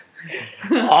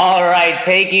All right,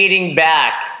 Take Eating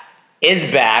Back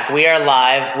is back. We are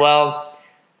live. Well,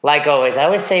 like always, I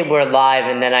always say we're live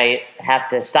and then I have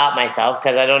to stop myself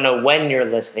because I don't know when you're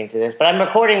listening to this. But I'm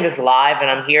recording this live and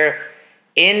I'm here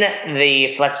in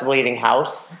the Flexible Eating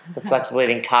house, the Flexible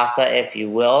Eating casa, if you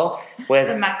will, with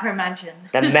the Macro Mansion.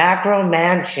 The Macro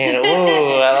Mansion.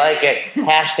 Ooh, I like it.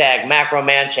 Hashtag Macro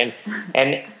Mansion.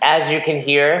 And as you can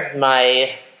hear,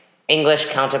 my English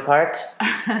counterpart,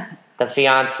 the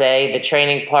fiance, the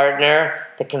training partner,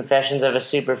 the confessions of a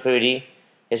superfoodie,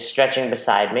 is stretching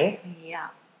beside me. Yeah.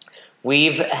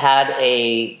 We've had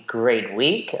a great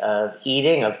week of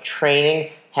eating, of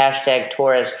training, hashtag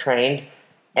Torres trained,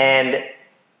 and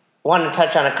want to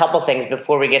touch on a couple things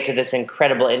before we get to this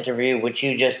incredible interview, which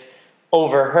you just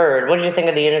overheard. What did you think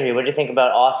of the interview? What did you think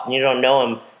about Austin? You don't know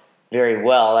him very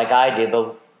well like I do,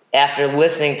 but after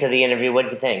listening to the interview, what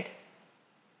did you think?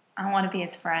 I want to be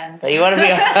his friend. You want to be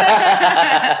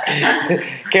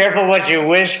careful what you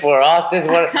wish for. Austin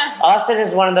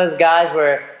is one of those guys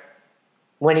where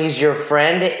when he's your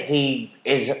friend, he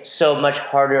is so much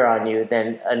harder on you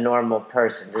than a normal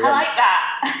person. I like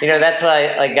that. You know, that's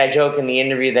why I joke in the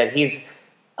interview that he's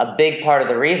a big part of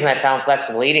the reason I found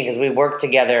Flexible Eating, because we worked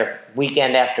together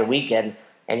weekend after weekend,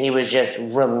 and he was just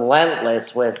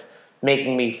relentless with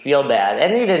making me feel bad.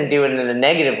 And he didn't do it in a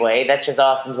negative way. That's just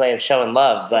Austin's way of showing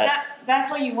love. But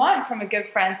that's what you want from a good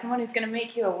friend, someone who's going to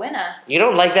make you a winner. You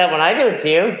don't like that when I do it to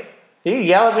you. You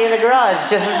yell at me in the garage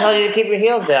just to tell you to keep your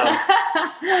heels down.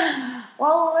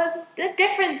 Well, there's a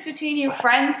difference between your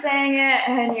friend saying it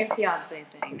and your fiance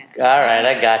saying it. All right,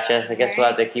 I gotcha. I guess we'll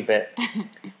have to keep it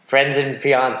friends and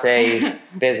fiance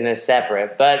business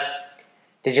separate. But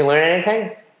did you learn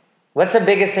anything? What's the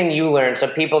biggest thing you learned so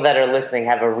people that are listening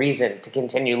have a reason to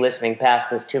continue listening past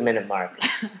this 2-minute mark?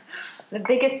 The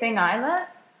biggest thing I learned?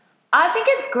 I think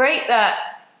it's great that,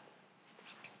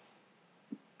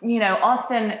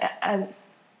 Austin,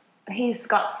 he's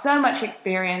got so much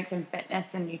experience in fitness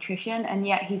and nutrition, and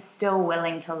yet he's still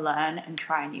willing to learn and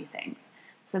try new things.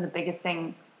 So the biggest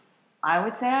thing I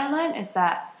would say I learned is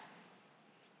that,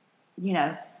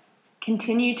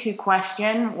 continue to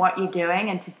question what you're doing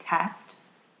and to test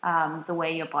the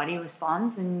way your body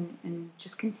responds and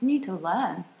just continue to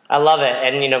learn. I love it.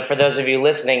 And, for those of you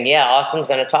listening, Austin's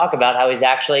going to talk about how he's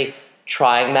actually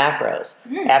trying macros.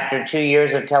 After 2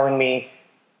 years of telling me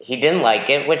he didn't like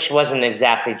it, which wasn't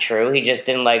exactly true. He just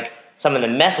didn't like some of the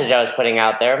message I was putting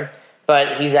out there.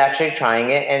 But he's actually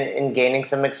trying it and gaining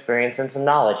some experience and some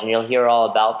knowledge, and you'll hear all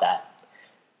about that.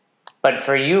 But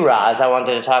for you, Roz, I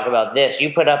wanted to talk about this.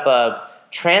 You put up a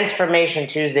Transformation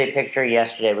Tuesday picture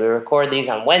yesterday. We record these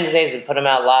on Wednesdays. We put them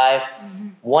out live.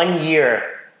 1 year.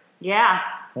 Yeah.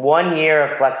 1 year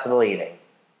of Flexible Eating.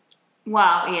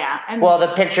 Well, yeah. Well, the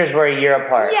pictures were a year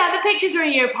apart. Yeah, the pictures were a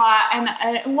year apart, and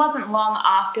it wasn't long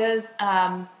after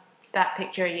that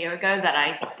picture a year ago that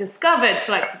I discovered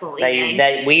Flexible Eating.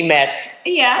 That we met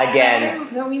again.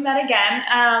 That we met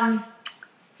again.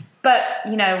 But,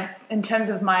 in terms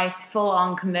of my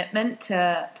full-on commitment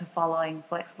to following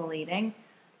Flexible Eating,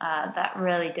 that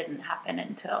really didn't happen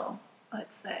until,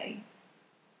 let's say,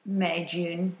 May,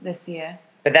 June this year.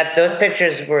 But those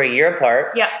pictures were a year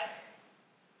apart. Yep.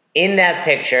 In that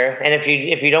picture, and if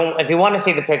you want to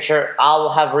see the picture, I'll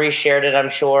have reshared it, I'm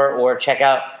sure, or check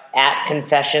out at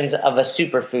Confessions of a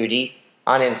Superfoodie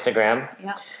on Instagram.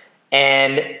 Yeah.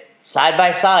 And side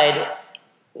by side,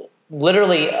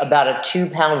 literally about a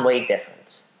 2-pound weight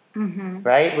difference. Mm-hmm.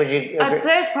 Right? Would you agree? I'd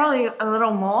say it's probably a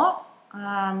little more,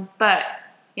 but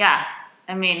yeah,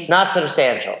 I mean, not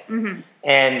substantial. Mm-hmm.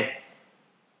 And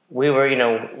we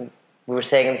were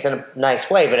saying this in a nice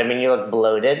way, but I mean, you look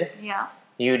bloated. Yeah.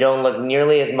 You don't look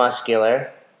nearly as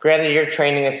muscular. Granted, your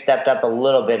training has stepped up a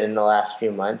little bit in the last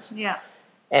few months. Yeah.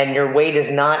 And your weight is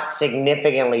not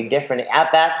significantly different.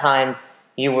 At that time,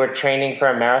 you were training for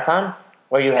a marathon?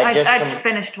 Or you had I'd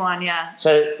finished one, yeah.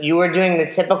 So you were doing the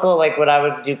typical, like what I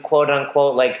would do, quote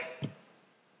unquote, like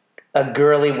a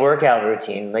girly workout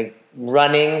routine, like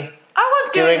running. I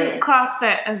was doing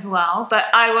CrossFit as well,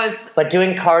 but But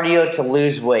doing cardio to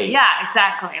lose weight. Yeah,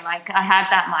 exactly. Like I had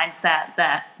that mindset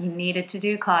that you needed to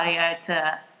do cardio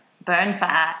to burn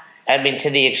fat. I mean, to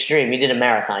the extreme. You did a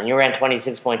marathon. You ran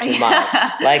 26.2 miles,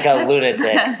 like a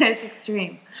lunatic. It's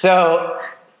extreme. So,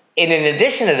 in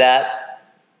addition to that,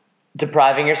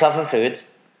 depriving yourself of foods.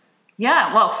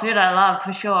 Yeah, well, food I love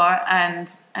for sure,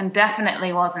 and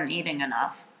definitely wasn't eating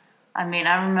enough. I mean,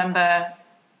 I remember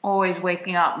always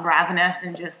waking up ravenous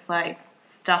and just like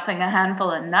stuffing a handful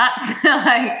of nuts,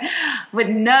 like with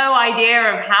no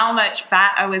idea of how much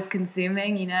fat I was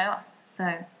consuming,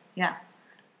 So yeah,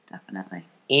 definitely.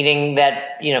 eating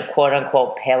that, quote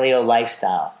unquote paleo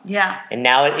lifestyle. Yeah. And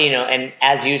now, and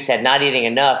as you said, not eating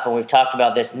enough, and we've talked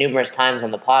about this numerous times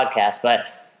on the podcast, but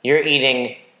you're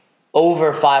eating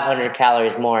over 500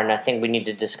 calories more, and I think we need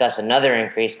to discuss another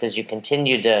increase because you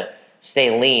continue to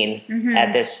stay lean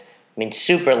at this,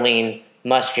 super lean,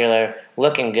 muscular,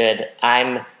 looking good.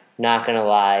 I'm not going to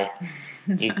lie.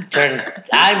 I'm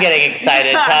getting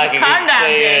excited talking. Calm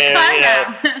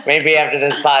down. Maybe after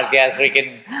this podcast we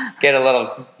can get a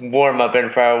little warm up in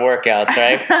for our workouts,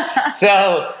 right?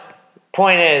 So,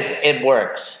 point is, it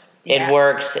works. Yeah. It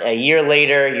works. A year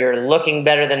later, you're looking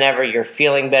better than ever. You're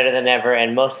feeling better than ever,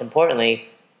 and most importantly,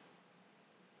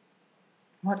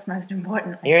 what's most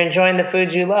important? You're enjoying the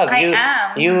foods you love. I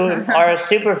am. You are a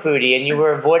super foodie, and you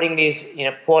were avoiding these,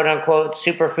 quote unquote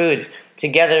superfoods.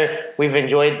 Together, we've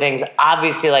enjoyed things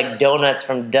obviously like donuts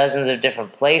from dozens of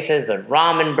different places, but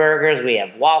ramen burgers, we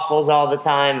have waffles all the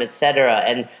time, etc.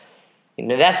 And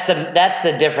that's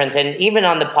the difference. And even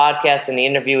on the podcast in the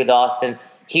interview with Austin,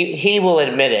 he will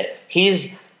admit it.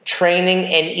 He's training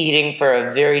and eating for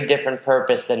a very different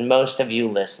purpose than most of you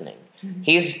listening. Mm-hmm.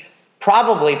 He's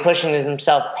probably pushing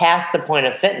himself past the point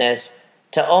of fitness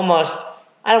to almost,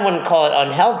 I wouldn't call it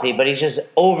unhealthy, but he's just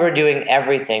overdoing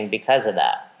everything because of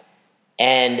that.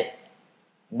 And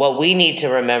what we need to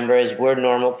remember is we're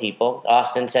normal people.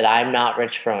 Austin said, I'm not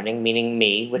Rich Froning, meaning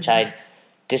me, which I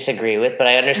disagree with, but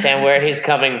I understand where he's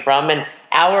coming from. And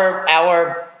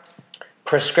our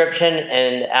prescription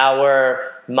and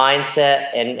our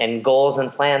mindset and goals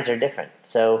and plans are different.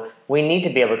 So we need to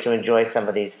be able to enjoy some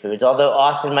of these foods. Although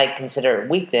Austin might consider it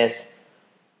weakness,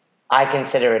 I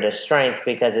consider it a strength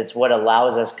because it's what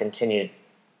allows us to continue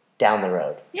down the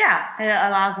road. Yeah, it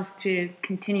allows us to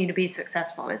continue to be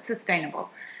successful. It's sustainable.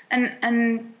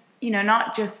 And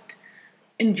not just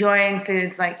enjoying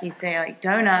foods like you say, like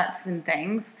donuts and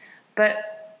things,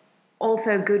 but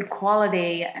also good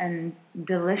quality and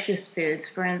delicious foods.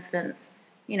 For instance,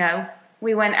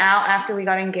 we went out after we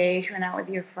got engaged, went out with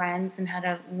your friends and had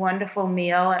a wonderful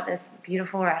meal at this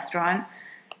beautiful restaurant.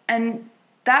 And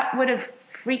that would have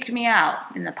freaked me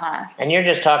out in the past. And you're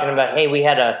just talking about, hey, we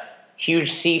had a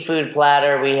huge seafood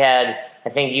platter. We had, I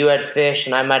think you had fish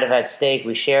and I might have had steak.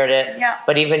 We shared it. Yeah.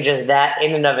 But even just that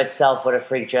in and of itself would have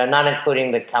freaked you out, not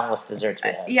including the countless desserts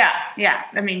we had. Yeah.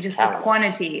 Just countless. The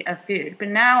quantity of food. But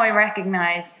now I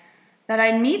recognize that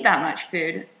I need that much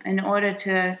food in order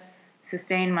to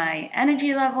sustain my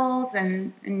energy levels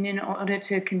and in order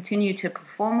to continue to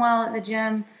perform well at the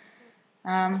gym.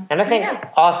 And I think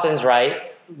Austin's right.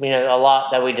 A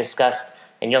lot that we discussed,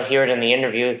 and you'll hear it in the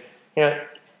interview,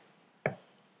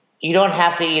 you don't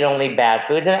have to eat only bad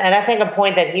foods. And I think a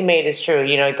point that he made is true.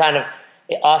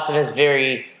 Austin is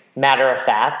very matter of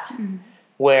fact,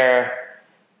 where,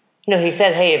 he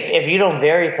said, hey, if you don't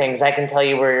vary things, I can tell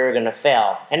you where you're going to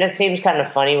fail. And it seems kind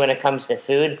of funny when it comes to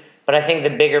food, but I think the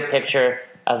bigger picture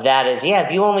of that is,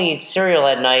 if you only eat cereal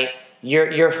at night,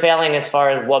 you're failing as far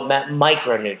as what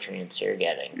micronutrients you're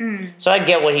getting. So I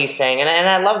get what he's saying, and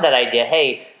I love that idea.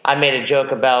 Hey, I made a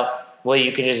joke about, well,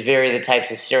 you can just vary the types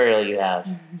of cereal you have.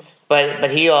 But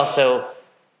he also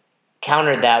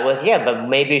countered that with, but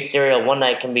maybe cereal one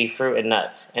night can be fruit and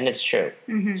nuts, and it's true.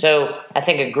 So I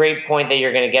think a great point that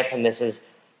you're going to get from this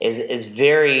is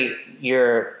vary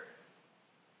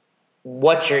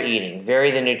what you're eating, vary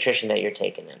the nutrition that you're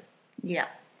taking in. Yeah,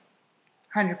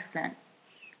 100%.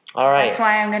 All right. That's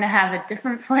why I'm going to have a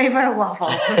different flavor of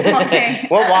waffles this morning.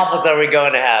 What waffles are we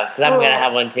going to have? Because I'm going to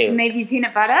have one too. Maybe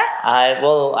peanut butter? I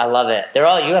love it.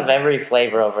 You have every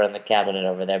flavor over in the cabinet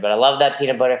over there, but I love that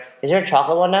peanut butter. Is there a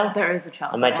chocolate one now? There is a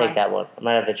chocolate one. I might take that one. I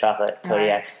might have the chocolate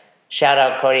Kodiak. Right. Shout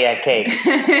out Kodiak Cakes.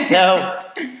 So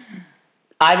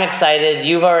I'm excited.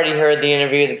 You've already heard the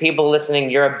interview. The people listening,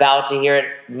 you're about to hear it.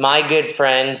 My good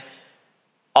friend,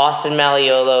 Austin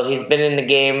Malleolo, he's been in the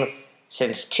game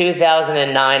since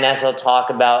 2009, as he'll talk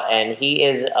about, and he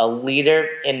is a leader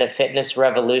in the fitness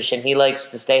revolution. He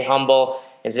likes to stay humble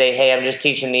and say, hey, I'm just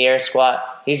teaching the air squat.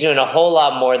 He's doing a whole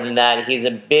lot more than that. He's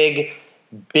a big,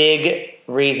 big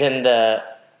reason the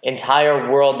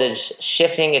entire world is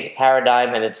shifting its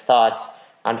paradigm and its thoughts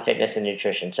on fitness and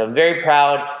nutrition. So I'm very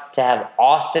proud to have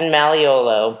Austin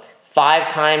Malleolo,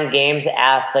 5-time Games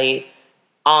athlete,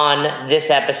 on this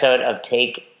episode of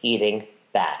Take Eating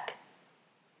Back.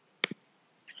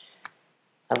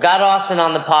 I've got Austin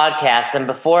on the podcast, and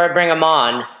before I bring him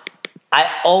on, I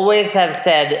always have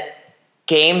said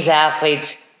Games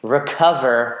athletes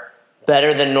recover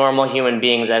better than normal human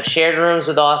beings. I've shared rooms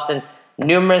with Austin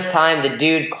numerous times. The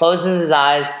dude closes his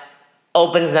eyes,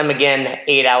 opens them again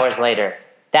 8 hours later.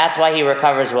 That's why he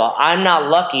recovers well. I'm not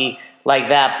lucky like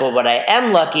that, but what I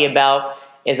am lucky about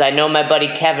is I know my buddy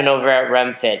Kevin over at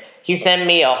RemFit. He sent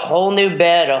me a whole new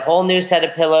bed, a whole new set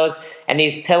of pillows, and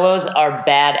these pillows are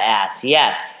badass.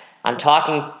 Yes, I'm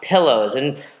talking pillows.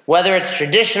 And whether it's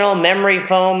traditional memory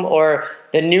foam or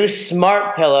the new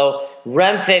smart pillow,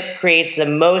 RemFit creates the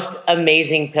most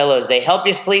amazing pillows. They help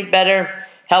you sleep better,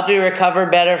 help you recover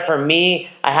better. For me,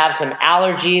 I have some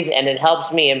allergies, and it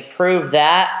helps me improve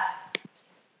that.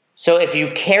 So if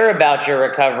you care about your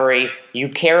recovery, you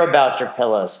care about your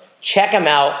pillows. Check them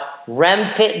out,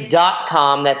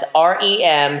 remfit.com. That's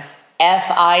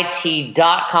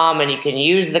REMFIT.com, and you can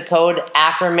use the code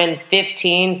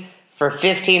Ackerman15 for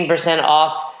 15%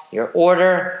 off your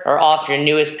order or off your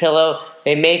newest pillow.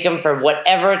 They make them for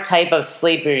whatever type of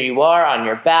sleeper you are, on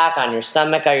your back, on your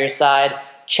stomach, on your side.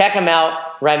 Check them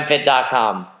out,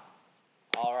 remfit.com.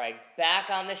 All right, back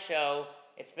on the show.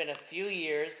 It's been a few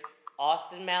years.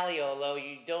 Austin Malleolo,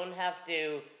 you don't have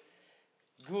to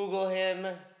Google him.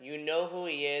 You know who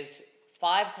he is.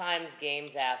 5 times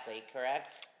games athlete,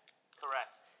 correct?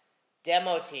 Correct.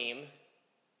 Demo team.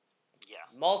 Yeah.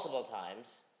 Multiple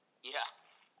times. Yeah.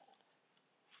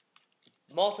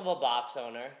 Multiple box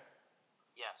owner.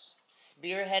 Yes.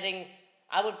 Spearheading,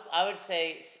 I would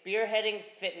say spearheading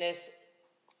fitness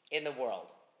in the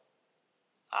world.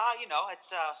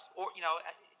 It's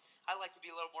I like to be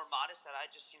a little more modest. That I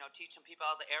just teach some people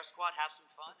how the air squat, have some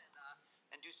fun,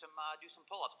 and do some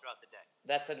pull-ups throughout the day.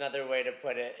 That's another way to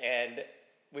put it. And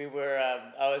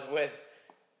I was with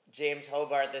James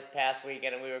Hobart this past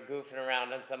weekend, and we were goofing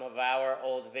around on some of our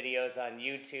old videos on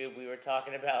YouTube. We were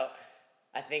talking about,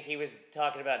 I think he was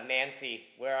talking about Nancy,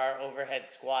 where our overhead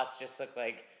squats just look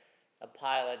like a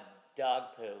pile of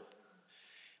dog poo.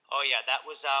 Oh yeah, that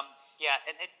was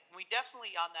and we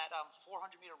definitely on that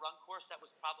 400-meter run course, that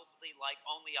was probably like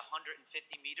only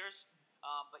 150 meters,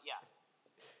 but yeah.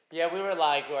 Yeah, we were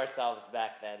lying to ourselves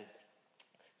back then.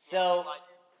 So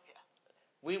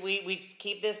we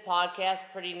keep this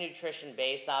podcast pretty nutrition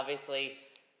based, obviously,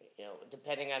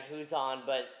 depending on who's on,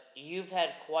 but you've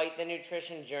had quite the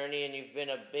nutrition journey, and you've been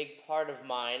a big part of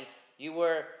mine. You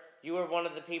were one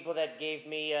of the people that gave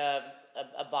me a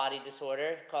body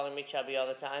disorder, calling me chubby all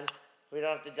the time. We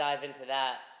don't have to dive into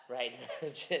that right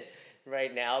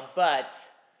now, but...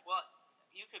 Well,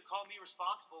 you could call me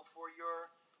responsible for your,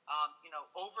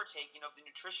 overtaking of the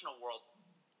nutritional world.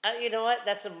 You know what?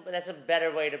 That's a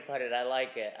better way to put it. I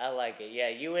like it.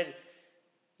 Yeah,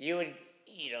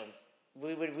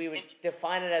 we would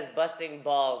define it as busting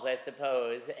balls, I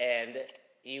suppose, and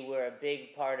you were a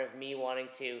big part of me wanting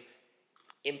to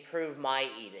improve my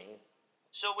eating.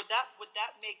 So would that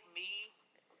make me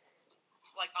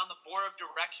like on the board of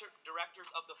directors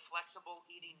of the Flexible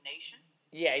Eating Nation?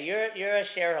 Yeah, you're a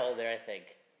shareholder, I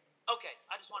think. Okay,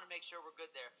 I just want to make sure we're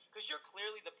good there, because you're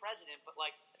clearly the president, but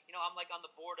I'm like on the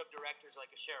board of directors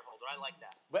like a shareholder. I like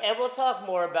that. And we'll talk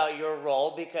more about your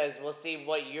role, because we'll see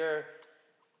what your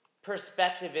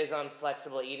perspective is on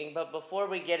flexible eating. But before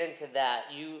we get into that,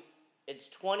 it's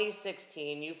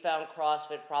 2016. You found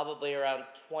CrossFit probably around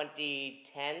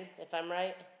 2010, if I'm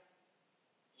right.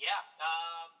 Yeah,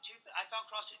 I found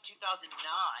CrossFit in 2009.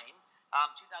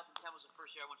 2010 was the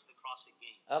first year I went to the CrossFit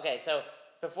Games. Okay, so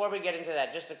before we get into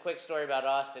that, just a quick story about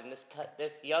Austin.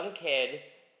 This young kid,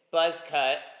 buzz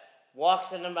cut,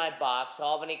 walks into my box,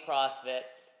 Albany CrossFit.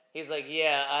 He's like,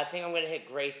 "Yeah, I think I'm gonna hit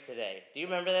Grace today." Do you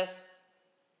remember this?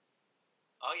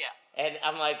 Oh yeah. And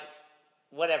I'm like,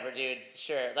 "Whatever, dude.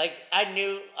 Sure." Like, I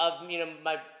knew of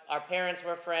our parents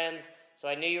were friends. So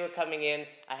I knew you were coming in.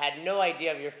 I had no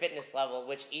idea of your fitness level,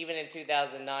 which even in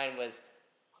 2009 was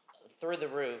through the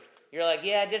roof. You're like,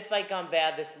 "Yeah, I did Fight Gone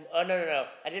Bad this... Oh, no.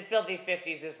 I did Filthy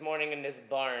 50s this morning in this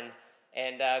barn,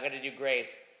 and I'm going to do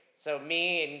Grace." So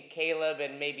me and Caleb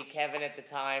and maybe Kevin at the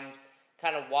time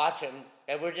kind of watch him,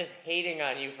 and we're just hating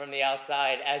on you from the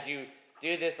outside as you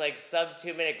do this, like, sub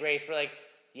 2-minute Grace. We're like,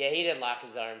 "Yeah, he didn't lock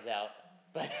his arms out."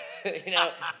 But,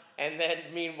 and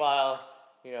then meanwhile...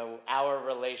 our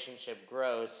relationship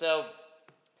grows. So,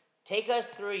 take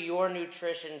us through your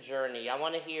nutrition journey. I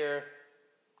want to hear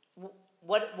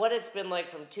what it's been like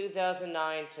from 2009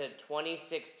 to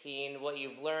 2016, what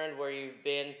you've learned, where you've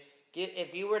been.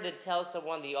 If you were to tell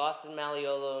someone the Austin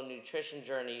Malleolo nutrition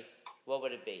journey, what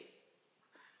would it be?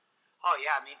 Oh,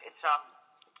 yeah, I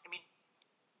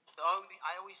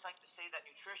always like to say that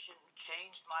nutrition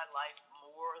changed my life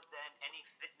more than any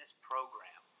fitness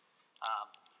program.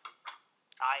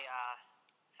 I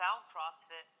found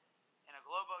CrossFit in a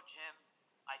Globo gym.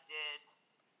 I did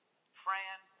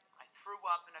Fran. I threw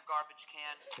up in a garbage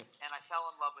can, and I fell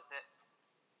in love with it.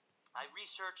 I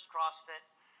researched CrossFit.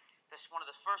 One of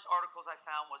the first articles I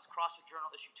found was CrossFit Journal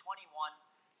issue 21,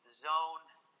 The Zone,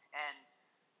 and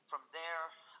from there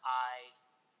I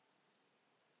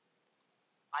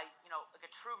like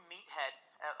a true meathead,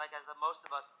 like as most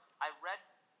of us, I read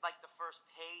like the first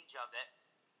page of it,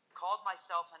 called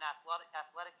myself an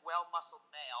athletic, well-muscled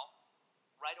male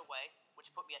right away,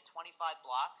 which put me at 25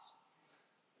 blocks.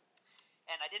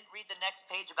 And I didn't read the next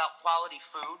page about quality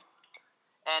food.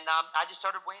 And I just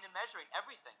started weighing and measuring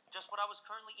everything, just what I was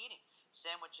currently eating,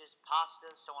 sandwiches, pasta,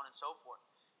 so on and so forth.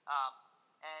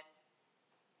 And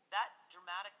that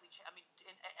dramatically changed. I mean,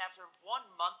 after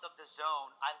 1 month of the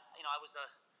zone, I was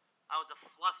a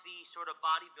fluffy sort of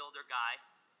bodybuilder guy,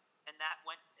 and that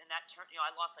turned.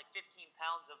 I lost like 15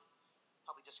 pounds of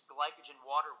probably just glycogen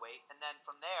water weight, and then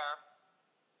from there,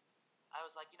 I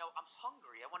was like, I'm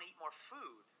hungry. I want to eat more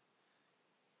food.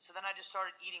 So then I just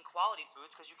started eating quality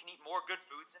foods because you can eat more good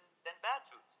foods than bad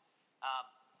foods.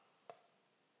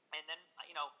 And then,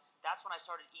 that's when I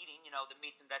started eating, the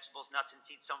meats and vegetables, nuts and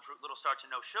seeds, some fruit, little starch,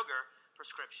 and no sugar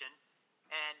prescription.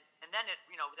 And then it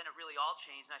really all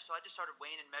changed. And so I just started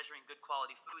weighing and measuring good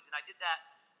quality foods. And I did that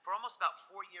for almost about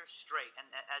 4 years straight. And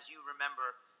as you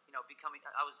remember,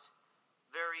 I was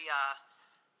very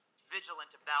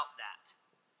vigilant about that.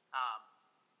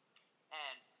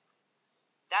 And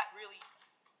that really,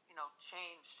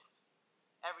 changed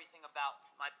everything about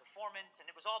my performance, and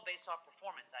it was all based off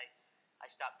performance. I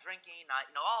stopped drinking,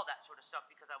 all that sort of stuff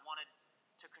because I wanted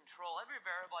to control every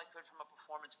variable I could from a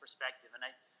performance perspective. And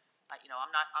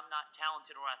I'm not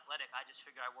talented or athletic. I just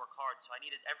figured I work hard, so I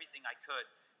needed everything I could,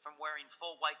 from wearing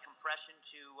full white compression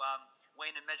to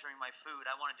weighing and measuring my food.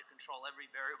 I wanted to control every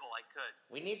variable I could.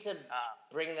 We need to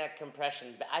bring that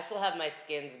compression back. I still have my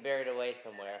skins buried away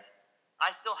somewhere. I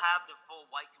still have the full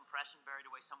white compression buried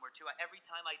away somewhere too. Every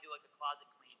time I do like a closet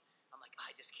clean, I'm like,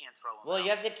 I just can't throw them Well, out. you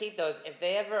have to keep those. If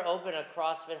they ever open a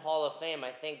CrossFit Hall of Fame,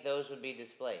 I think those would be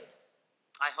displayed.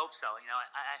 I hope so.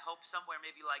 I hope somewhere,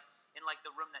 maybe like in like the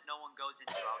room that no one goes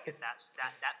into, I'll get that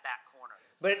back corner.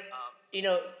 But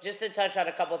just to touch on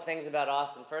a couple of things about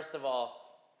Austin. First of all,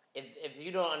 if you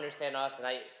don't understand Austin,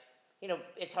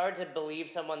 it's hard to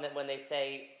believe someone that when they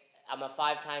say I'm a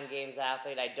 5-time Games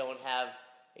athlete, I don't have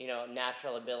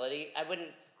natural ability. I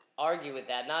wouldn't argue with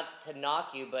that. Not to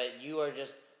knock you, but you are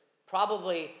just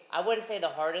probably, I wouldn't say the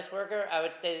hardest worker. I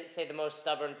would say the most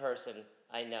stubborn person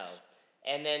I know.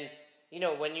 And then,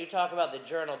 when you talk about the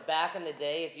journal, back in the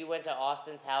day, if you went to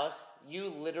Austin's house, you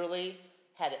literally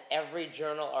had every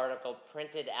journal article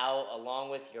printed out along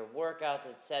with your workouts,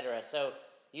 etc. So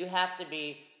you have to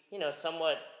be, you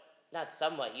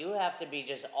have to be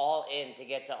just all in to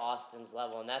get to Austin's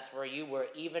level, and that's where you were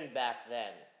even back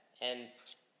then. And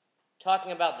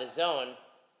talking about the zone,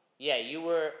 yeah, you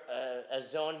were a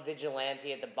zone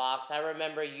vigilante at the box. I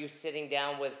remember you sitting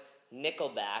down with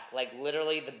Nickelback, like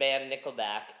literally the band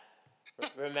Nickelback.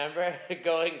 Remember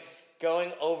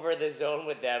going over the zone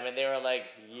with them, and they were like,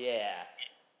 "Yeah,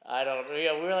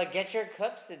 we were like, get your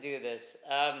cooks to do this."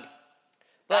 That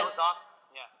was awesome.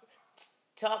 Yeah.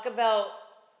 Talk about,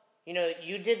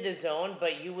 you did the zone,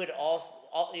 but you would also,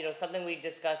 something we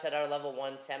discussed at our level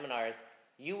 1 seminars,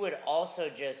 you would also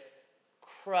just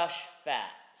crush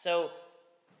fat. So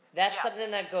that's something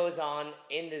that goes on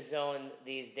in the zone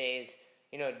these days.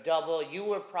 You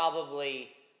were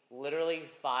probably literally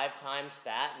 5 times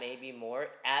fat, maybe more,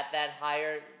 at that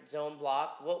higher zone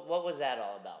block. What was that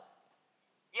all about?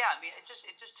 Yeah, I mean, it just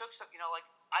took some, like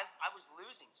I was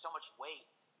losing so much weight,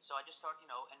 so I just started,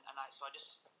 so I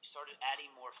just started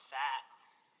adding more fat,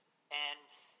 and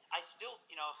I still,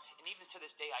 and even to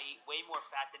this day, I eat way more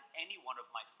fat than any one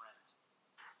of my friends,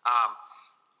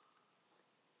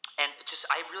 and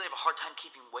I really have a hard time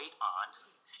keeping weight on.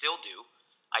 Still do,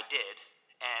 I did,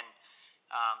 and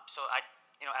so I.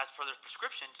 As per the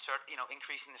prescription, start,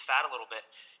 increasing the fat a little bit.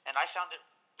 And I found it,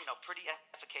 pretty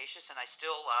efficacious, and I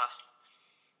still,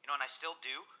 and I still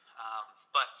do.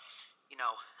 But,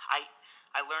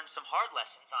 I learned some hard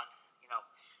lessons on,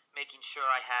 making sure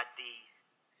I had the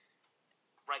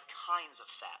right kinds of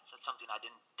fat. That's something I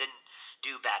didn't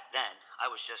do back then. I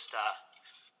was just,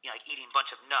 like eating a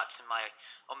bunch of nuts, and my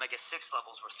omega-6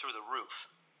 levels were through the roof.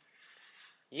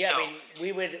 Yeah, I mean,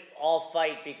 we would all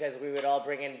fight because we would all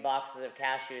bring in boxes of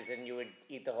cashews, and you would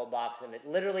eat the whole box of it.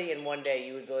 Literally, in one day,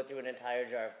 you would go through an entire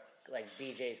jar of, like,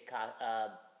 BJ's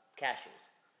cashews.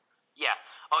 Yeah.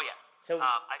 Oh, yeah. So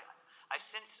I've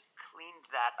since cleaned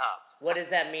that up. What does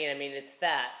that mean? I mean, it's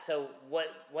fat. So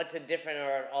what's a different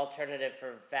or an alternative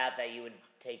for fat that you would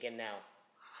take in now?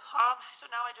 So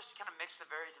now I just kind of mix the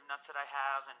varieties of nuts that I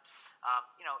have, and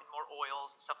more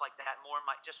oils and stuff like that, more in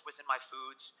just within my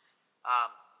foods.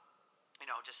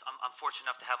 I'm fortunate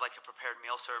enough to have like a prepared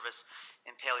meal service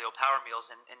in Paleo Power Meals,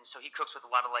 and so he cooks with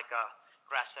a lot of like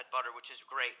grass-fed butter, which is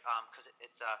great because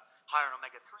it's higher in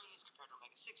omega-3s compared to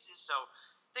omega-6s. So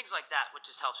things like that, which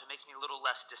just helps. It makes me a little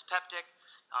less dyspeptic,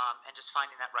 and just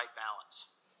finding that right balance.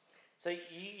 So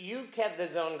you kept the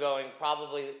zone going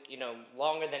probably,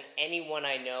 longer than anyone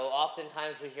I know.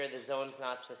 Oftentimes we hear the zone's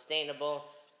not sustainable.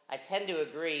 I tend to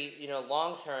agree,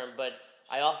 long term, but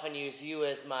I often use you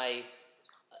as my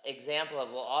example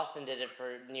of, well, Austin did it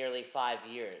for nearly 5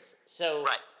 years. So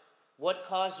Right. what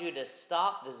caused you to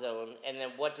stop the zone, and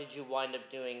then what did you wind up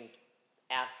doing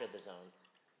after the zone?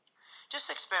 Just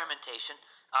experimentation.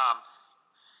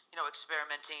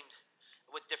 Experimenting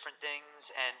with different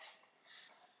things and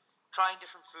trying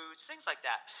different foods, things like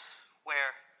that.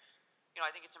 Where,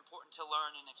 I think it's important to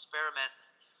learn and experiment.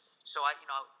 So and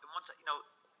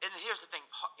here's the thing,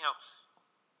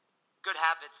 good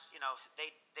habits,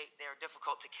 they're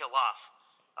difficult to kill off.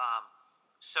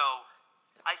 So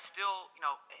I still,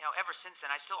 ever since then,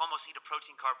 I still almost eat a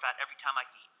protein, carb, fat every time I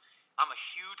eat. I'm a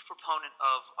huge proponent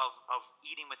of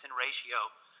eating within ratio,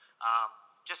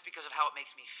 just because of how it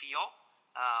makes me feel.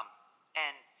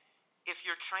 And if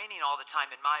you're training all the time,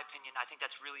 in my opinion, I think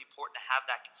that's really important to have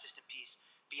that consistent piece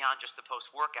beyond just the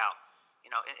post-workout.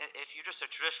 If you're just a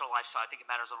traditional lifestyle, I think it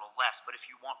matters a little less. But if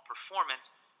you want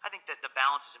performance, I think that the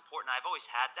balance is important. I've always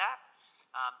had that.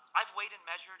 I've weighed and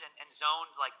measured and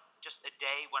zoned like just a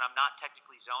day when I'm not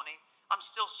technically zoning. I'm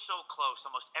still so close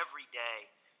almost every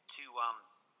day to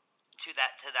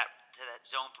that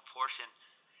zone proportion.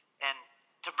 And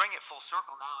to bring it full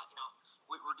circle now,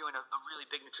 we're doing a really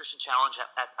big nutrition challenge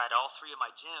at all three of my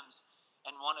gyms,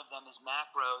 and one of them is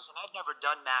macros. And I've never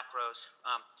done macros,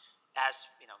 as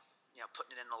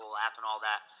putting it in the little app and all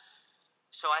that.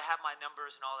 So I have my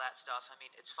numbers and all that stuff. I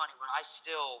mean, it's funny when I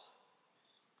still,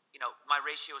 my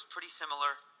ratio is pretty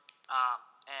similar,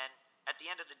 and at the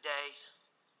end of the day,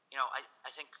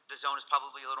 I think the zone is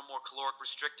probably a little more caloric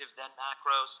restrictive than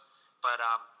macros. But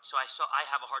so I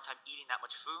have a hard time eating that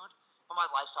much food. But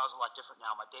my lifestyle is a lot different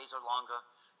now. My days are longer.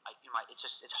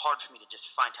 It's hard for me to just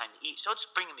find time to eat. So it's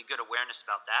bringing me good awareness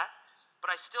about that.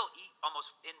 But I still eat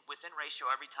almost within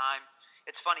ratio every time.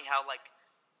 It's funny how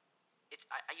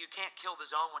you can't kill the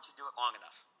zone once you do it long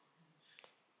enough.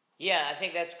 Yeah, I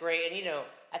think that's great. And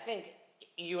I think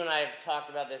you and I have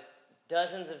talked about this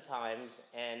dozens of times,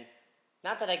 and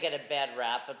not that I get a bad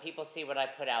rap, but people see what I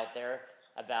put out there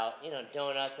about,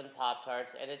 donuts and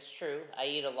Pop-Tarts, and it's true, I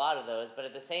eat a lot of those, but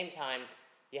at the same time,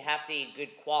 you have to eat good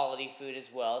quality food as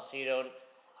well, so you don't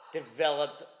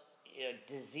develop,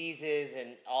 diseases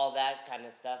and all that kind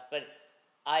of stuff. But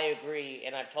I agree,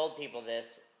 and I've told people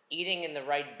this, eating in the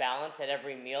right balance at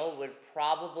every meal would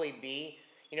probably be,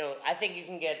 I think you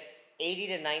can get 80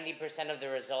 to 90% of the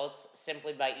results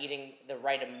simply by eating the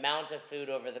right amount of food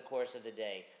over the course of the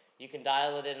day. You can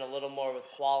dial it in a little more with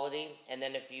quality, and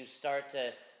then if you start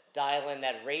to dial in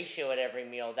that ratio at every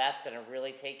meal, that's going to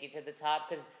really take you to the top.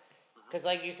 Because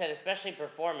like you said, especially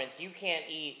performance, you can't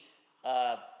eat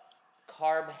a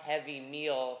carb-heavy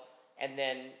meal and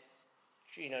then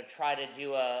try to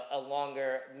do a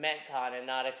longer Metcon and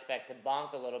not expect to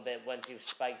bonk a little bit once you've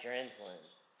spiked your insulin.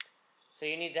 So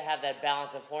you need to have that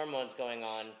balance of hormones going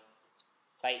on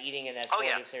by eating in that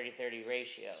 40-30-30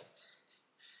 ratio.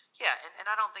 Yeah, and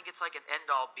I don't think it's like an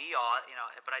end-all, be-all,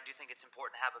 but I do think it's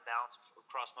important to have a balance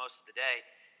across most of the day,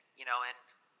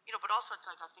 but also it's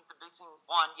like I think the big thing,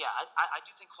 I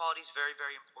do think quality is very,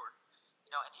 very important,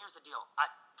 and here's the deal.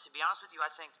 To be honest with you,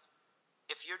 I think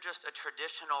if you're just a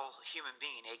traditional human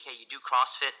being, aka you do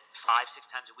CrossFit 5-6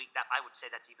 times a week, that I would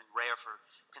say that's even rare for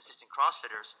consistent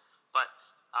CrossFitters, but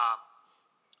I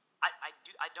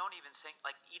don't even think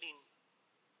like eating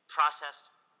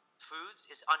processed foods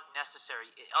is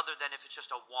unnecessary, other than if it's just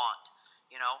a want.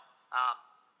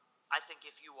 I think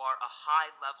if you are a high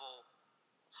level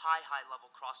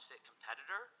CrossFit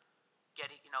competitor,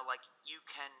 getting you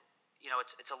can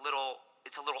it's a little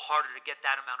harder to get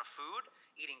that amount of food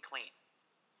eating clean.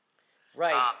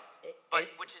 Right. But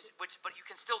you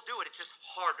can still do it. It's just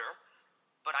harder.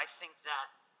 But I think that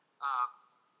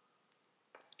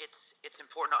it's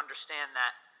important to understand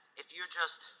that if you're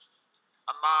just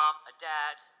a mom, a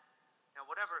dad,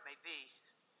 whatever it may be,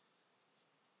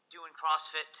 doing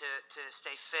CrossFit to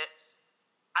stay fit,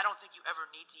 I don't think you ever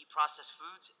need to eat processed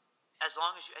foods, as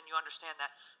long as you understand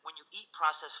that when you eat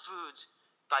processed foods,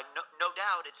 by no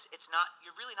doubt, it's not,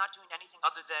 you're really not doing anything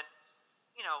other than,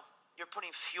 you're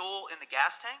putting fuel in the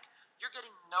gas tank. You're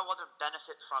getting no other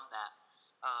benefit from that.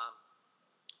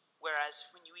 Whereas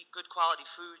when you eat good quality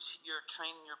foods, you're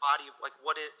training your body of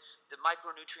the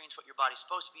micronutrients, what your body's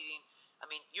supposed to be eating. I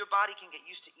mean, your body can get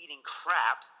used to eating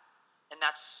crap, and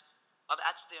that's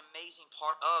the amazing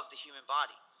part of the human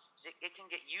body. It can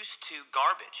get used to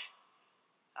garbage.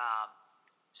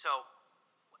 So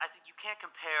I think you can't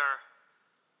compare,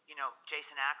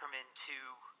 Jason Ackerman to,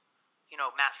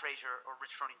 Matt Frazier or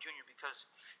Rich Froning Jr. because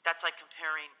that's like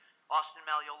comparing Austin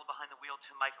Malleola behind the wheel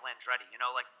to Michael Andretti.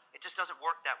 Like it just doesn't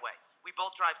work that way. We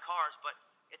both drive cars, but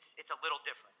it's a little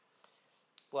different.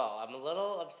 Well, I'm a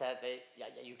little upset that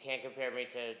you can't compare me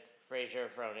to Frazier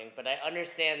or Froning, but I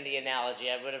understand the analogy.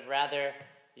 I would have rather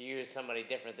you use somebody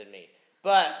different than me.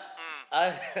 But well,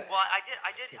 I did.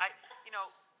 I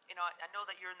know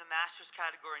that you're in the Masters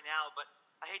category now, but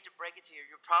I hate to break it to you.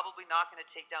 You're probably not going to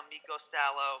take down Miko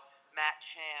Salo, Matt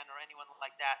Chan, or anyone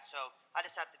like that. So I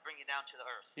just have to bring you down to the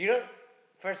earth.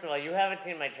 First of all, you haven't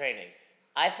seen my training.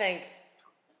 I think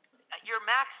your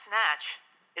max snatch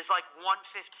is like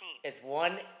 115. It's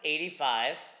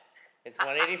 185. It's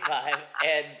 185,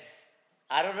 and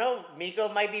I don't know. Miko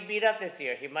might be beat up this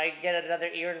year. He might get another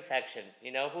ear infection.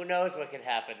 Who knows what can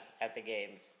happen at the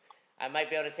games. I might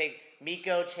be able to take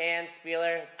Miko, Chan,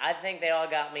 Spieler. I think they all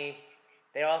got me.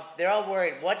 They're all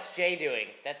worried. What's Jay doing?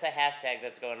 That's a hashtag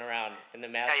that's going around in the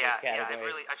Masters category.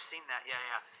 Yeah, I've seen that.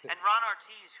 Yeah. And Ron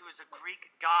Ortiz, who is a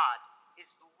Greek god, is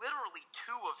literally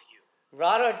two of you.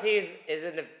 Ron Ortiz is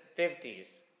in the 50s.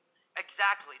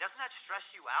 Exactly. Doesn't that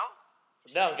stress you out?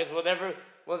 No, because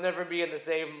we'll never be in the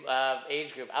same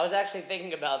age group. I was actually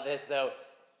thinking about this though.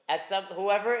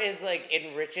 Whoever is like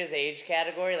in Rich's age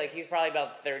category, like he's probably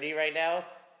about 30 right now.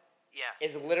 Yeah.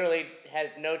 Is literally has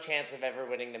no chance of ever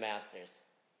winning the Masters.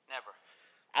 Never.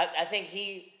 I think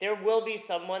there will be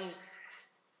someone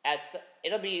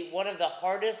it'll be one of the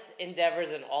hardest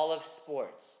endeavors in all of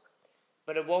sports,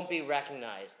 but it won't be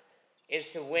recognized, is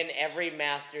to win every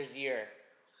Masters year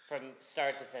from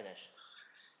start to finish.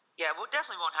 Yeah, well, it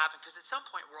definitely won't happen because at some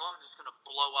point we're all just going to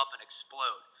blow up and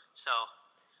explode. So.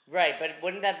 Right, but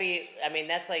wouldn't that be? I mean,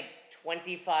 that's like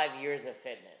 25 years of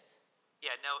fitness.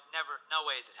 Yeah, no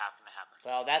way is it going to happen.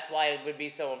 Well, that's why it would be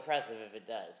so impressive if it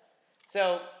does.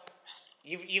 So,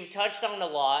 you've touched on a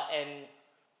lot, and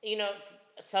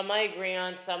some I agree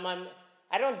on, some I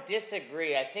don't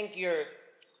disagree. I think you're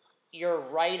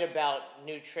right about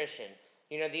nutrition.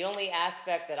 The only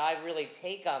aspect that I really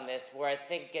take on this, where I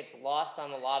think gets lost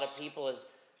on a lot of people, is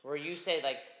where you say,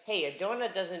 like, hey, a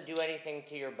donut doesn't do anything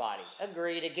to your body.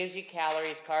 Agreed, it gives you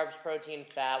calories, carbs, protein,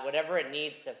 fat, whatever it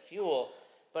needs to fuel.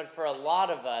 But for a lot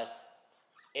of us,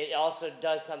 it also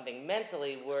does something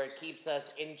mentally where it keeps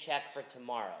us in check for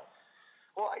tomorrow.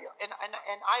 Well, and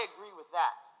I agree with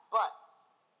that. But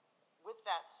with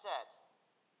that said,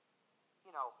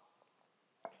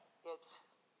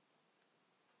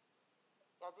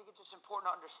 I think it's just important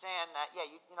to understand that,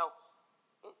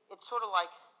 it's sort of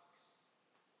like,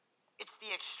 it's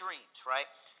the extremes, right?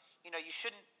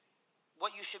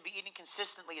 What you should be eating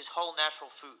consistently is whole natural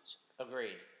foods.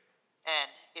 Agreed.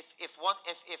 And if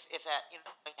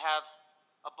have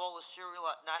a bowl of cereal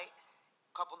at night,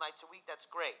 a couple nights a week, that's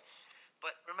great.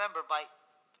 But remember, I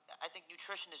think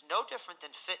nutrition is no different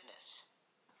than fitness.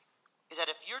 Is that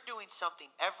if you're doing something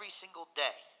every single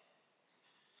day,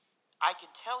 I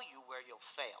can tell you where you'll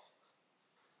fail.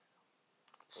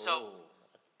 So,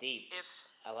 deep.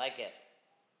 I like it.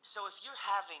 So if you're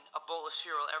having a bowl of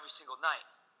cereal every single night,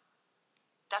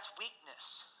 that's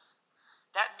weakness.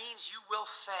 That means you will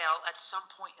fail at some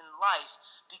point in life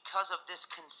because of this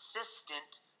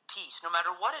consistent piece, no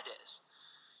matter what it is.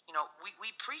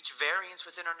 We preach variance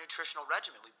within our nutritional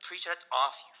regimen. We preach that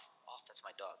off, that's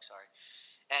my dog, sorry.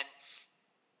 And,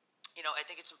 I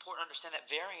think it's important to understand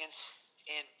that variance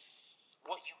in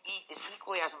what you eat is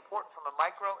equally as important from a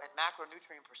micro and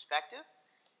macronutrient perspective.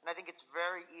 And I think it's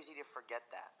very easy to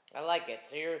forget that. I like it.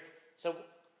 If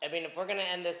we're going to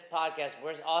end this podcast,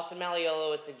 where's Austin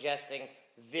Malleola is suggesting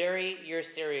vary your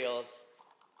cereals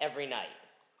every night.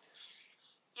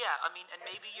 Yeah, and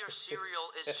maybe your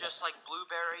cereal is just like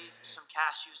blueberries, some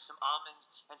cashews, some almonds,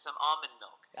 and some almond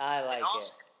milk. I like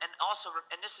it. And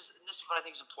this is what I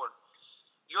think is important.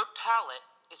 Your palate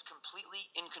is completely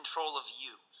in control of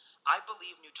you. I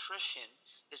believe nutrition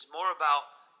is more about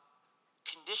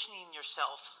conditioning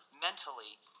yourself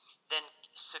mentally than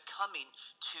succumbing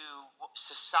to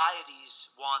society's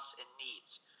wants and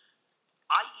needs.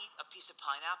 I eat a piece of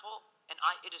pineapple, and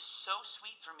it is so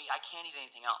sweet for me, I can't eat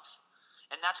anything else.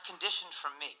 And that's conditioned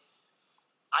from me.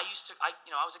 I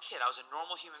was a kid. I was a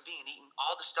normal human being eating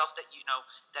all the stuff that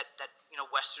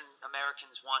Western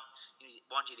Americans want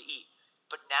you to eat.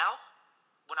 But now,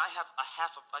 when I have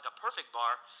a perfect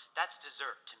bar, that's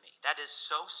dessert to me. That is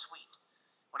so sweet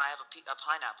when I have a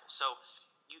pineapple. So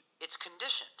it's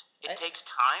conditioned. It takes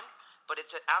time, but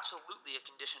it's absolutely a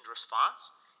conditioned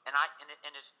response. And it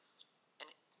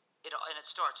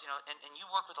starts, and you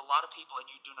work with a lot of people and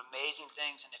you're doing amazing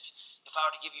things. And if I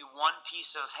were to give you one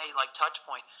piece of, touch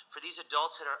point for these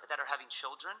adults that are having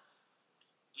children,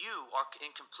 You are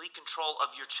in complete control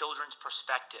of your children's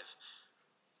perspective.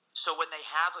 So when they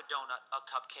have a donut, a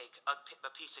cupcake,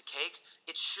 a piece of cake,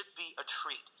 it should be a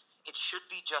treat. It should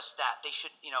be just that. They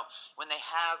should, when they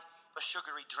have a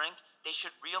sugary drink, they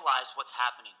should realize what's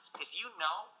happening. If you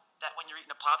know that when you're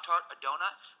eating a Pop-Tart, a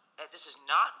donut, that this is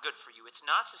not good for you, it's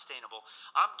not sustainable,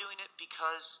 I'm doing it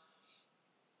because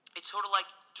it's sort of like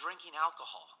drinking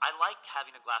alcohol. I like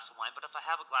having a glass of wine, but if I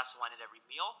have a glass of wine at every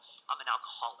meal, I'm an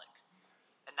alcoholic.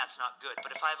 And that's not good.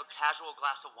 But if I have a casual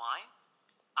glass of wine,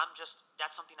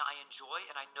 that's something I enjoy,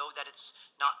 and I know that it's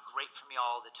not great for me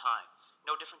all the time.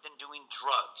 No different than doing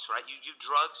drugs, right? You do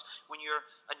drugs when you're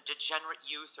a degenerate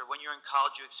youth or when you're in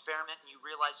college, you experiment and you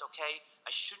realize, okay,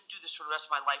 I shouldn't do this for the rest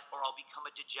of my life or I'll become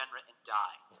a degenerate and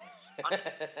die.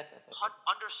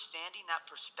 Understanding that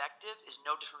perspective is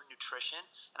no different from nutrition,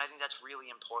 and I think that's really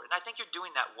important. I think you're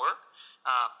doing that work,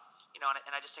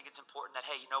 and I just think it's important that,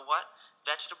 hey, you know what?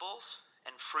 Vegetables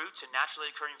and fruits and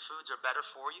naturally occurring foods are better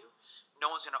for you.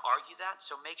 No one's going to argue that,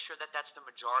 so make sure that that's the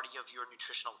majority of your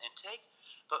nutritional intake.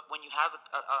 But when you have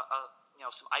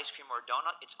some ice cream or a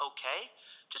donut, it's okay.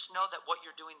 Just know that what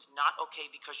you're doing is not okay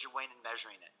because you're weighing and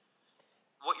measuring it.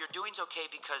 What you're doing is okay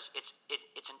because it's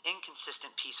an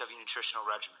inconsistent piece of your nutritional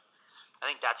regimen. I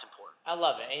think that's important. I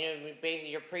love it. And basically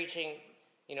you're preaching,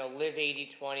 live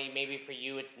 80-20. Maybe for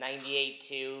you it's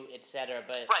 98-2, etc.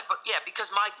 But right, but yeah,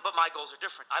 because my goals are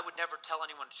different. I would never tell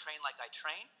anyone to train like I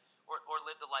train or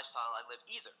live the lifestyle I live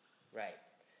either. Right.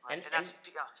 And that's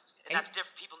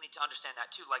different. People need to understand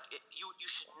that too. Like you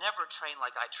should never train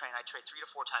like I train. I train 3 to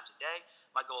 4 times a day.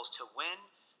 My goal is to win.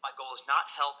 My goal is not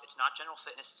health. It's not general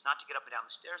fitness. It's not to get up and down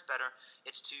the stairs better.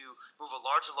 It's to move a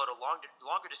larger load of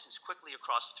longer distance quickly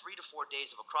across 3 to 4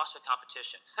 days of a CrossFit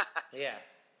competition. Yeah,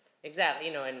 exactly.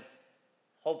 And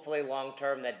hopefully long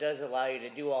term that does allow you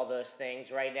to do all those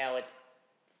things. Right now it's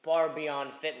far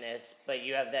beyond fitness, but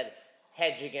you have that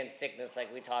hedge against sickness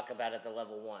like we talk about at the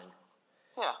level 1.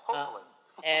 Yeah, hopefully.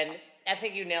 And I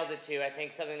think you nailed it too. I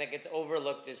think something that gets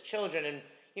overlooked is children. And,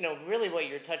 really what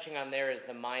you're touching on there is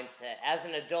the mindset. As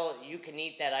an adult, you can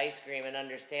eat that ice cream and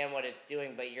understand what it's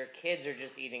doing, but your kids are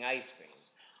just eating ice cream.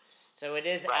 So it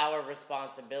is our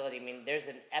responsibility. I mean, there's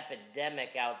an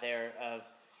epidemic out there of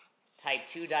type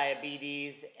 2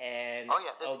 diabetes and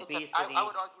obesity. I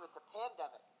would argue it's a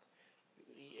pandemic.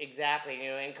 Exactly.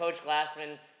 And Coach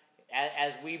Glassman,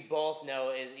 as we both know,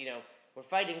 is, we're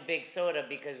fighting Big Soda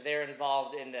because they're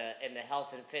involved in the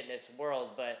health and fitness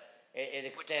world, but it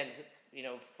extends,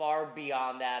 far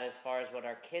beyond that as far as what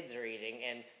our kids are eating.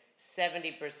 And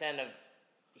 70% of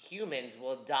humans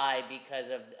will die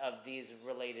because of these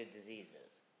related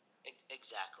diseases.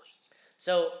 Exactly.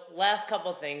 So, last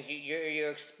couple things.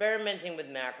 You're experimenting with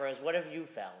macros. What have you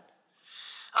found?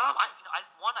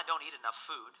 I don't eat enough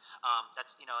food.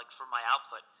 That's like for my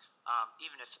output.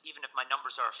 Even if my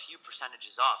numbers are a few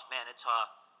percentages off, man, it's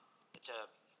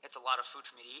a lot of food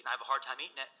for me to eat, and I have a hard time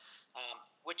eating it.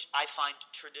 Which I find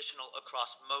traditional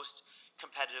across most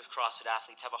competitive CrossFit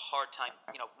athletes have a hard time.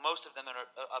 Most of them are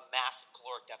a massive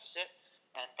caloric deficit,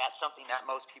 and that's something that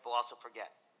most people also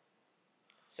forget.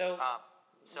 So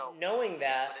knowing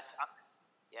that, but it's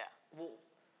yeah. Well,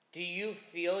 do you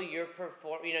feel you're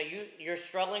you're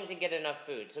struggling to get enough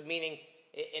food? So meaning,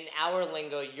 in our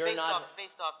lingo, you're based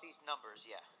off these numbers,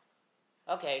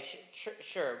 yeah. Okay,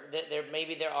 sure.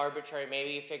 They're arbitrary.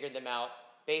 Maybe you figured them out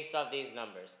based off these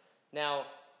numbers. Now,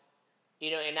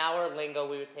 in our lingo,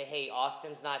 we would say, hey,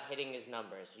 Austin's not hitting his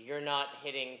numbers. You're not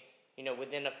hitting,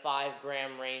 within a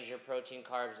 5-gram range of protein,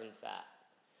 carbs, and fat.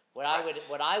 What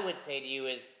I would say to you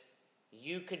is,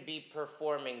 you could be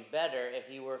performing better if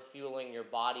you were fueling your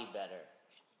body better.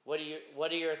 What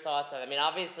are your thoughts on it? I mean,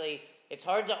 obviously, it's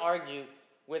hard to argue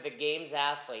with a games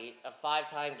athlete, a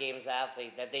 5-time games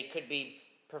athlete, that they could be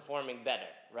performing better,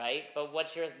 right? But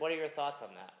what are your thoughts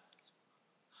on that?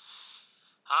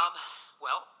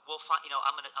 Well, we'll find.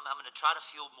 I'm gonna try to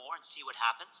fuel more and see what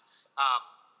happens.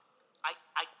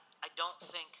 I don't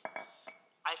think.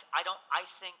 I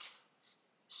think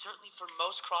certainly for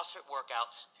most CrossFit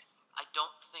workouts, I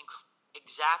don't think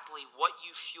exactly what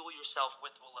you fuel yourself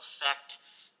with will affect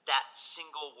that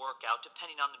single workout,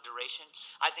 depending on the duration.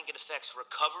 I think it affects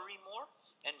recovery more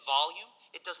and volume.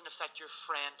 It doesn't affect your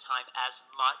Fran time as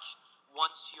much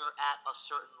once you're at a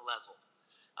certain level.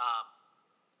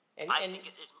 I think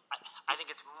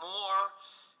it's more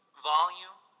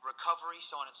volume, recovery,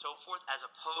 so on and so forth, as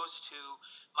opposed to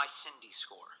my Cindy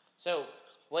score. So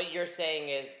what you're saying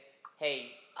is,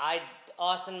 hey,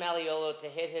 Austin Malleolo, to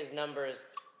hit his numbers,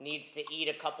 needs to eat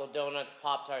a couple donuts,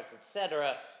 Pop-Tarts,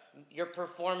 etc. Your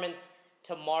performance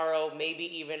tomorrow, maybe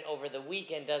even over the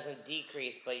weekend, doesn't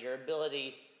decrease, but your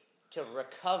ability to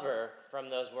recover from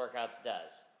those workouts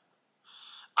does.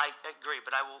 I agree,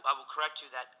 but I will correct you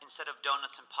that instead of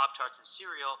donuts and Pop-Tarts and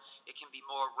cereal, it can be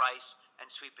more rice and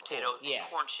sweet potato and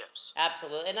corn chips.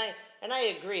 Absolutely, and I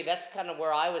agree. That's kind of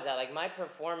where I was at. Like, my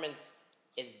performance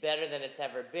is better than it's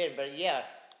ever been, but yeah,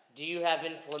 do you have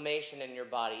inflammation in your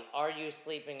body? Are you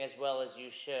sleeping as well as you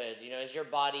should? You know, is your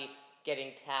body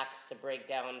getting taxed to break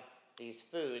down these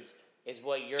foods is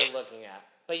what you're looking at.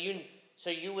 But so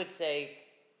you would say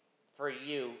for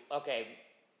you, okay,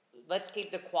 let's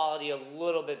keep the quality a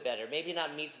little bit better. Maybe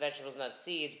not meats, vegetables, not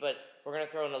seeds, but we're going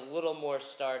to throw in a little more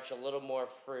starch, a little more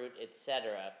fruit,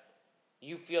 etc.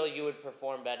 You feel you would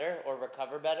perform better or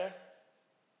recover better?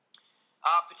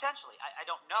 Potentially. I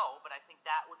don't know, but I think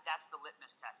that's the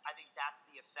litmus test. I think that's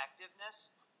the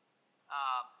effectiveness.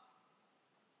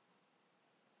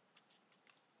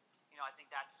 I think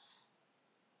that's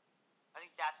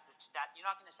you're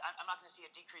not going to. I'm not going to see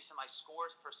a decrease in my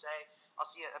scores per se. I'll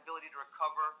see an ability to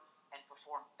recover and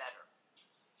perform better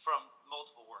from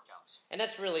multiple workouts. And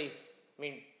that's really, I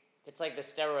mean, it's like the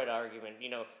steroid argument. You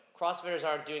know, CrossFitters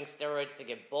aren't doing steroids to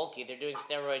get bulky; they're doing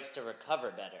steroids to recover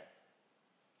better.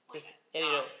 Just you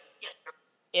know,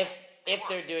 if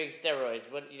they're doing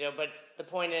steroids, but the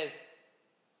point is,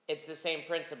 it's the same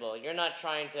principle. You're not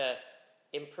trying to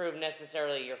improve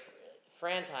necessarily your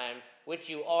Fran time, which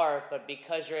you are, but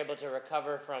because you're able to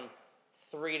recover from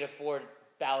 3 to 4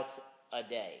 bouts a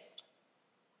day.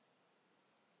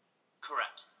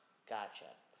 Correct. Gotcha.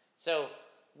 So,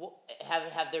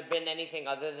 have there been anything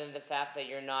other than the fact that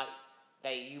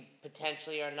you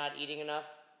potentially are not eating enough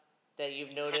that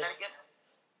you've noticed? Say that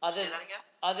again.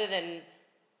 Other than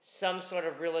some sort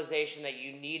of realization that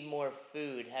you need more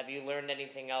food, have you learned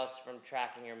anything else from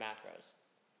tracking your macros?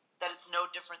 That it's no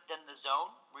different than the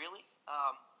zone, really.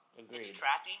 Agreed. It's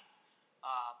tracking.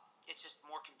 It's just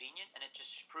more convenient, and it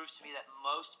just proves to me that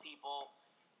most people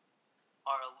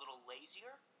are a little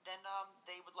lazier than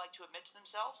they would like to admit to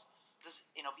themselves.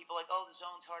 People are like, oh, the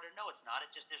zone's harder. No, it's not.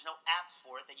 It's just there's no apps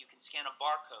for it that you can scan a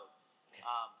barcode.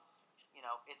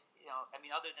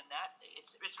 Other than that,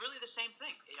 it's really the same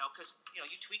thing. Because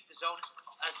you tweak the zone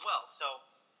as well. So,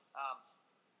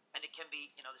 and it can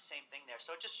be the same thing there.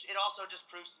 So it also just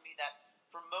proves to me that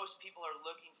for most people are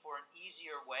looking for an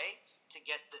easier way to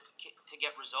get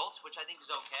results, which I think is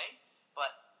okay.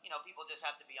 But people just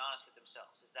have to be honest with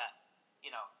themselves. Is that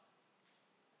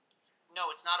no,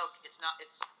 it's not okay. It's not.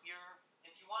 If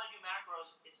you want to do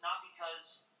macros, it's not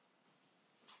because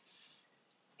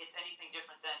it's anything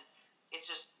different than it's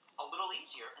just a little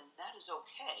easier, and that is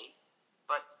okay.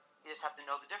 But you just have to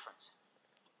know the difference.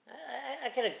 I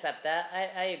can accept that.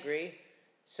 I agree.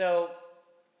 So,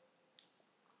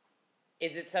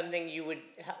 is it something you would?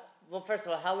 Well, first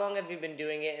of all, how long have you been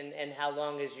doing it, and how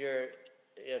long is your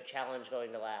challenge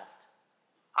going to last?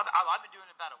 I've been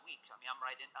doing it about a week. I mean, I'm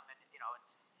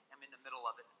in the middle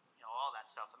of it. All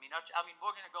that stuff. We're going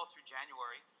to go through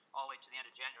January all the way to the end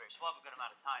of January, so we'll have a good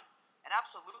amount of time. And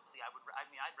absolutely,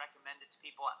 I'd recommend it to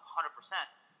people 100%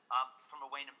 from a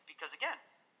weigh-in, because again,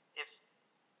 if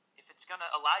it's going to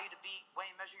allow you to weigh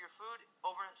and measure your food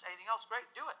over anything else, great,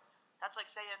 do it. That's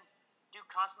like saying do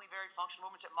constantly varied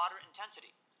functional movements at moderate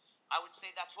intensity. I would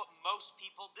say that's what most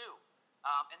people do,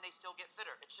 and they still get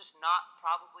fitter. It's just not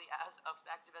probably as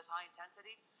effective as high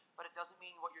intensity, but it doesn't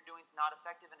mean what you're doing is not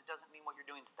effective, and it doesn't mean what you're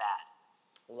doing is bad.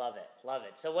 Love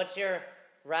it. So what's your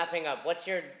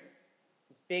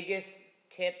biggest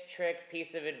tip, trick,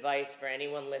 piece of advice for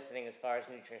anyone listening as far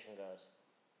as nutrition goes?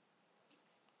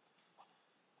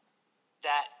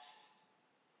 That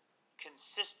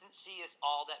consistency is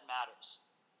all that matters.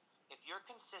 If you're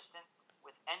consistent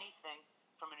with anything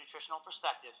from a nutritional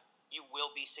perspective, you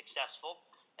will be successful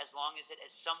as long as it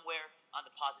is somewhere on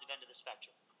the positive end of the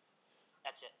spectrum.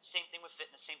 That's it. Same thing with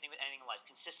fitness, same thing with anything in life.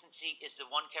 Consistency is the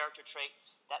one character trait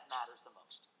that matters the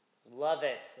most. Love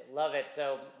it.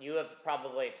 So you have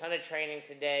probably a ton of training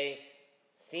today.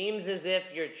 Seems as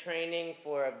if you're training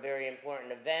for a very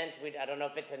important event. I don't know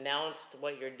if it's announced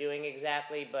what you're doing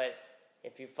exactly, but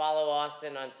if you follow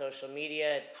Austin on social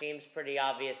media, it seems pretty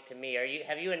obvious to me.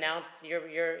 Have you announced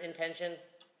your intention?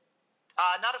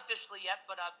 Not officially yet,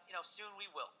 but soon we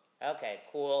will. Okay,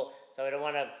 cool. So I don't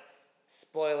want to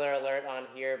spoiler alert on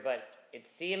here, but it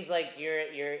seems like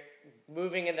you're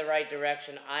moving in the right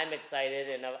direction. I'm excited,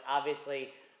 and I'm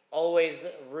obviously always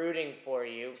rooting for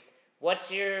you. What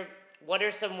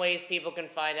are some ways people can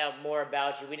find out more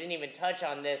about you? We didn't even touch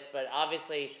on this, but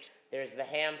obviously there's the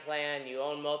Ham Plan. You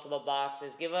own multiple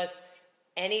boxes. Give us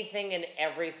anything and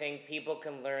everything people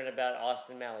can learn about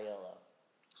Austin Malleolo.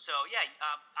 So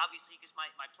obviously you can use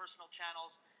my personal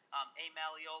channels, A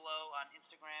Malleolo on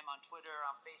Instagram, on Twitter,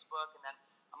 on Facebook, and then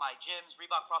my gyms,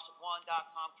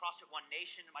 ReebokCrossFit1.com, CrossFit One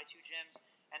Nation, my 2 gyms,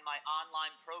 and my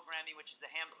online programming, which is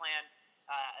the Ham Plan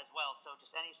as well. So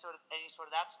just any sort of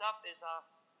that stuff is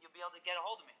you'll be able to get a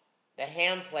hold of me. The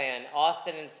Ham Plan,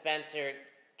 Austin and Spencer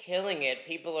killing it.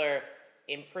 People are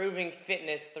improving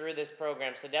fitness through this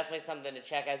program, so definitely something to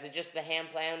check. Is it just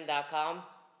thehamplan.com?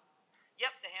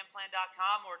 Yep,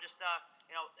 thehamplan.com, or just the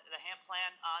Ham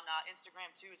Plan on Instagram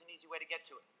too is an easy way to get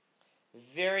to it.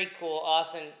 Very cool,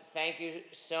 Austin. Thank you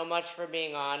so much for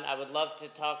being on. I would love to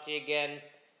talk to you again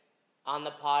on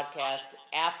the podcast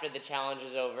after the challenge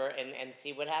is over and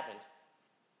see what happened.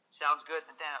 Sounds good.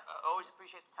 Dan, always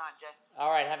appreciate the time, Jay.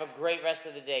 All right, have a great rest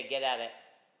of the day. Get at it.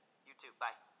 You too.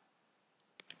 Bye.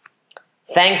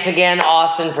 Thanks again,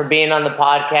 Austin, for being on the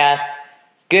podcast.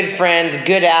 Good friend,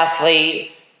 good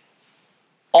athlete,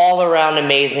 all around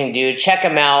amazing dude. Check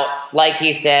him out. Like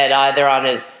he said,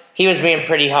 he was being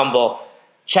pretty humble.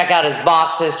 Check out his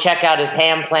boxes, check out his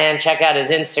Ham Plan, check out his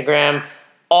Instagram.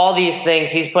 All these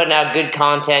things, he's putting out good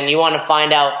content. You want to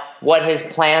find out what his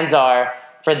plans are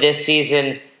for this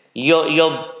season,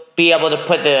 you'll be able to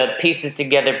put the pieces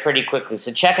together pretty quickly.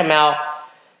 So check him out.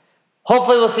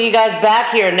 Hopefully we'll see you guys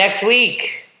back here next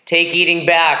week. Take eating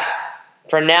back.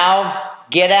 For now,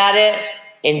 get at it.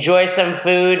 Enjoy some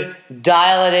food.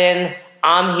 Dial it in.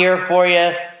 I'm here for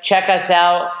you. Check us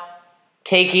out.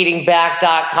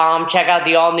 TakeEatingBack.com. Check out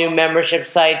the all-new membership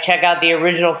site. Check out the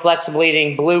original Flexible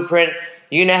Eating Blueprint.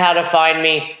 You know how to find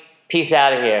me. Peace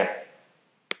out of here.